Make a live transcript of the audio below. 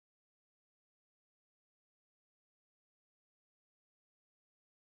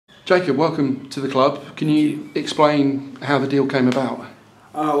Jacob, welcome to the club. Can you explain how the deal came about?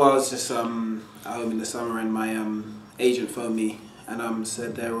 Oh, well, I was just at home in the summer, and my agent phoned me and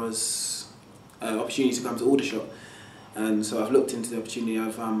said there was an opportunity to come to Aldershot. And so I've looked into the opportunity.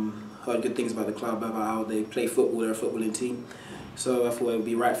 I've heard good things about the club, about how they play football. They're a footballing team. So I thought it would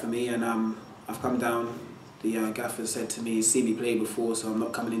be right for me, and I've come down. The gaffer said to me, he's seen me play before, so I'm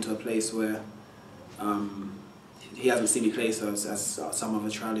not coming into a place where he hasn't seen me play, so as some other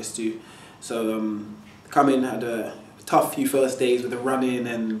trialists do. So come in, had a tough few first days with the running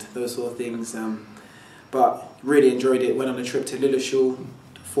and those sort of things, but really enjoyed it. Went on a trip to Aldershot,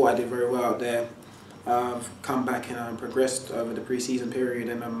 thought I did very well out there. I've come back and progressed over the pre-season period,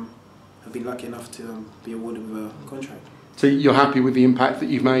 and I've been lucky enough to be awarded with a contract. So you're happy with the impact that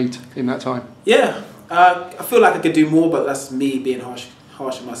you've made in that time? Yeah, I feel like I could do more, but that's me being harsh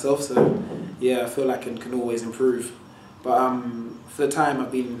on myself. So yeah, I feel like I can always improve. But for the time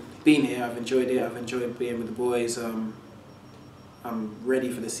I've been here, I've enjoyed it. I've enjoyed being with the boys. I'm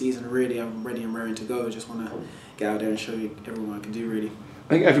ready for the season. Really, I'm ready and raring to go. I just want to get out there and show everyone what I can do. Really. I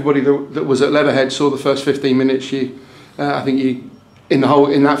think everybody that was at Leatherhead saw the first 15 minutes. I think you in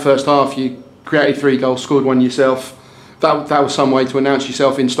that first half you created 3 goals, scored 1 yourself. That was some way to announce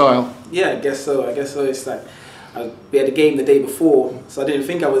yourself in style. Yeah, I guess so. It's like we had a game the day before, so I didn't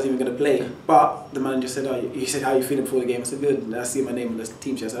think I was even going to play. But the manager said, "Oh, you said how you feeling before the game?" I said, "Good." And I see my name on the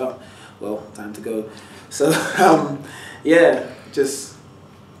team sheet. I said, "Oh, well, time to go." So yeah, just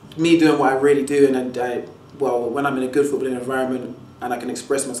me doing what I really do, and when I'm in a good footballing environment and I can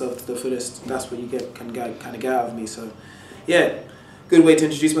express myself to the fullest, that's what you kind of get out of me. So yeah, good way to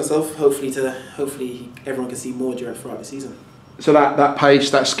introduce myself. Hopefully everyone can see more throughout the season. So that pace,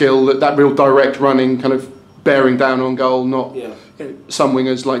 that skill, that real direct running, kind of bearing down on goal. Not some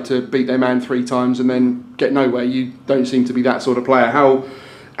wingers like to beat their man 3 times and then get nowhere. You don't seem to be that sort of player.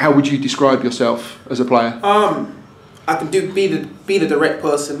 How would you describe yourself as a player? I can be the direct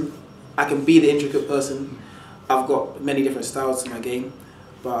person. I can be the intricate person. I've got many different styles to my game,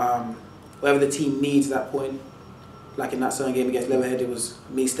 but whatever the team needs at that point. Like in that certain game against Leatherhead, it was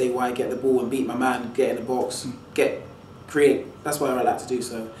me stay wide, get the ball and beat my man, get in the box, create. That's what I like to do.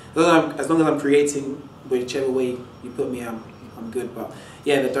 So as long as I'm creating, whichever way you put me, I'm good. But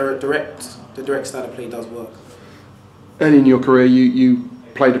yeah, the direct style of play does work. And in your career, you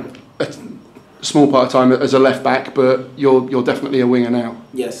played a small part of time as a left back, but you're definitely a winger now.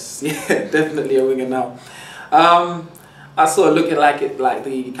 Yes, yeah, definitely a winger now. I sort of look at like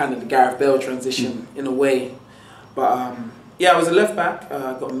the kind of the Gareth Bale transition in a way. But yeah, I was a left back.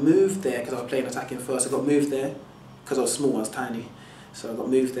 I got moved there because I was playing attacking first. I got moved there because I was small, I was tiny. So I got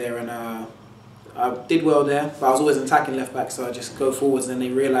moved there, and I did well there. But I was always an attacking left back, so I just go forwards. And then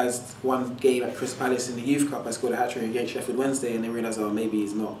they realised one game at Crystal Palace in the Youth Cup, I scored a hat-trick against Sheffield Wednesday, and they realised, oh, maybe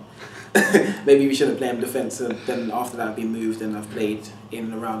he's not. Maybe we shouldn't play him defence. And then after that, I've been moved, and I've played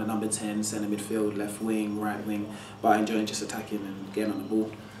in and around the number 10, centre midfield, left wing, right wing. But I enjoy just attacking and getting on the ball.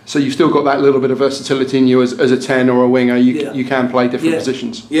 So you've still got that little bit of versatility in you as a 10 or a winger. You can play different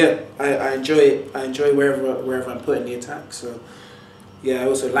positions. Yeah, I enjoy it. I enjoy wherever I'm put in the attack. So yeah, I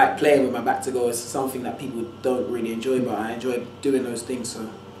also like playing with my back to goal. It's something that people don't really enjoy, but I enjoy doing those things. So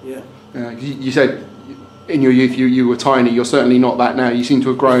yeah. You said in your youth you were tiny. You're certainly not that now. You seem to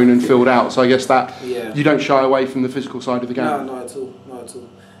have grown and filled out. So I guess that you don't shy away from the physical side of the game. No, not at all. Not at all.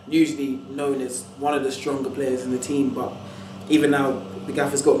 Usually known as one of the stronger players in the team, but even now the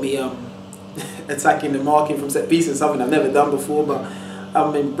gaffer's got me attacking and marking from set pieces, something I've never done before, but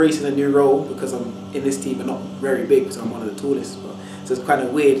I'm embracing a new role because I'm in this team and not very big because I'm one of the tallest. So it's kind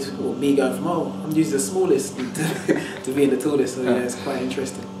of weird, me going from, I'm usually the smallest to being the tallest, so yeah, it's quite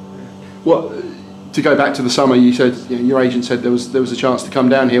interesting. To go back to the summer, you said your agent said there was a chance to come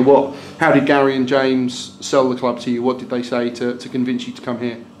down here. How did Gary and James sell the club to you? What did they say to convince you to come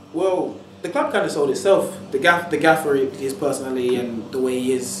here? Well, the club kind of sold itself. The gaffer, his personality and the way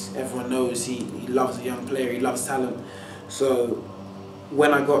he is, everyone knows he loves a young player. He loves talent. So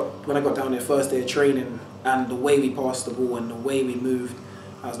when I got down there first day of training and the way we passed the ball and the way we moved,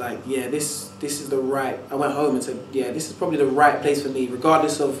 I was like, yeah, this is the right. I went home and said, yeah, this is probably the right place for me,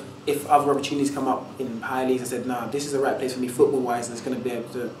 regardless of if other opportunities come up in higher leagues. I said, nah, this is the right place for me football-wise, and it's going to be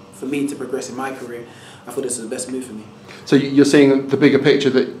able for me to progress in my career. I thought this was the best move for me. So you're seeing the bigger picture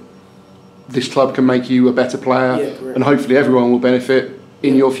that this club can make you a better player, and hopefully everyone will benefit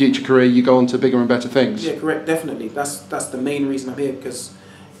in your future career. You go on to bigger and better things. Yeah, correct, definitely. That's the main reason I'm here, because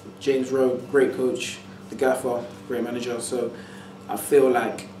James Rowe, great coach, the gaffer, great manager. So I feel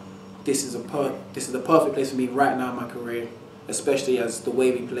like this is the perfect place for me right now in my career, especially as the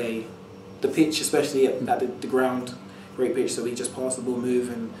way we play, the pitch, especially at the ground, great pitch. So we just pass the ball, move,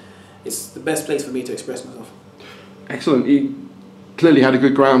 and it's the best place for me to express myself. Excellent. You clearly had a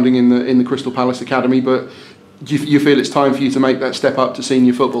good grounding in the Crystal Palace Academy, but do you feel it's time for you to make that step up to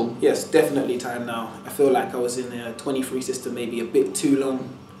senior football? Yes, definitely time now. I feel like I was in a 23 system maybe a bit too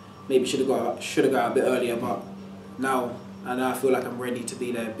long. Maybe should have got a bit earlier, but now I feel like I'm ready to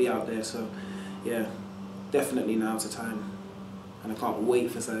be there, be out there. So yeah, definitely now's the time, and I can't wait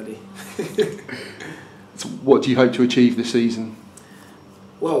for Saturday. So what do you hope to achieve this season?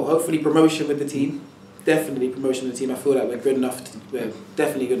 Well, hopefully promotion with the team. Definitely promotion with the team. I feel like we're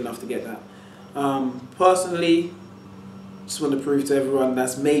definitely good enough to get that. Personally, just want to prove to everyone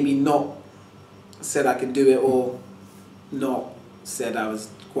that's maybe not said I could do it or not said I was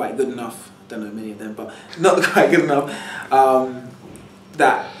quite good enough. I don't know many of them, but not quite good enough.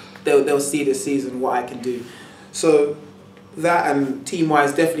 That they'll see this season what I can do. So that, and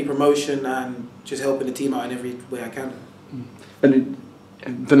team-wise, definitely promotion and just helping the team out in every way I can. And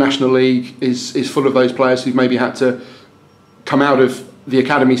the National League is full of those players who've maybe had to come out of the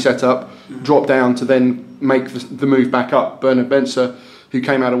academy setup, drop down to then make the move back up. Bernard Benser, who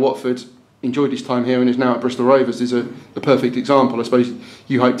came out of Watford, enjoyed his time here and is now at Bristol Rovers, is a perfect example. I suppose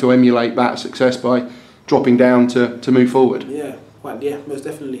you hope to emulate that success by dropping down to move forward. Yeah, most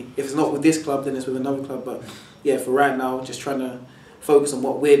definitely. If it's not with this club, then it's with another club. But yeah, for right now, just trying to focus on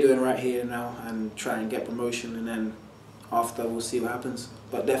what we're doing right here now and try and get promotion, and then after we'll see what happens.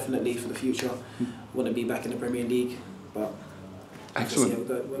 But definitely for the future, I want to be back in the Premier League. But excellent.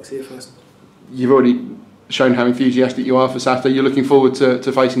 See how it works here first. You've already shown how enthusiastic you are for Saturday. You're looking forward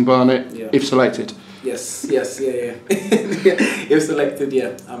to facing Barnet if selected. Yes, yeah. If selected,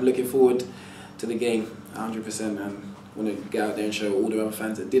 yeah. I'm looking forward to the game 100%, and want to get out there and show all the other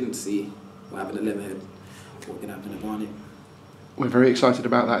fans that didn't see what happened at Leatherhead what can happen at Barnet. We're very excited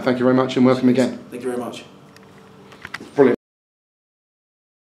about that. Thank you very much and welcome again. Thank you very much.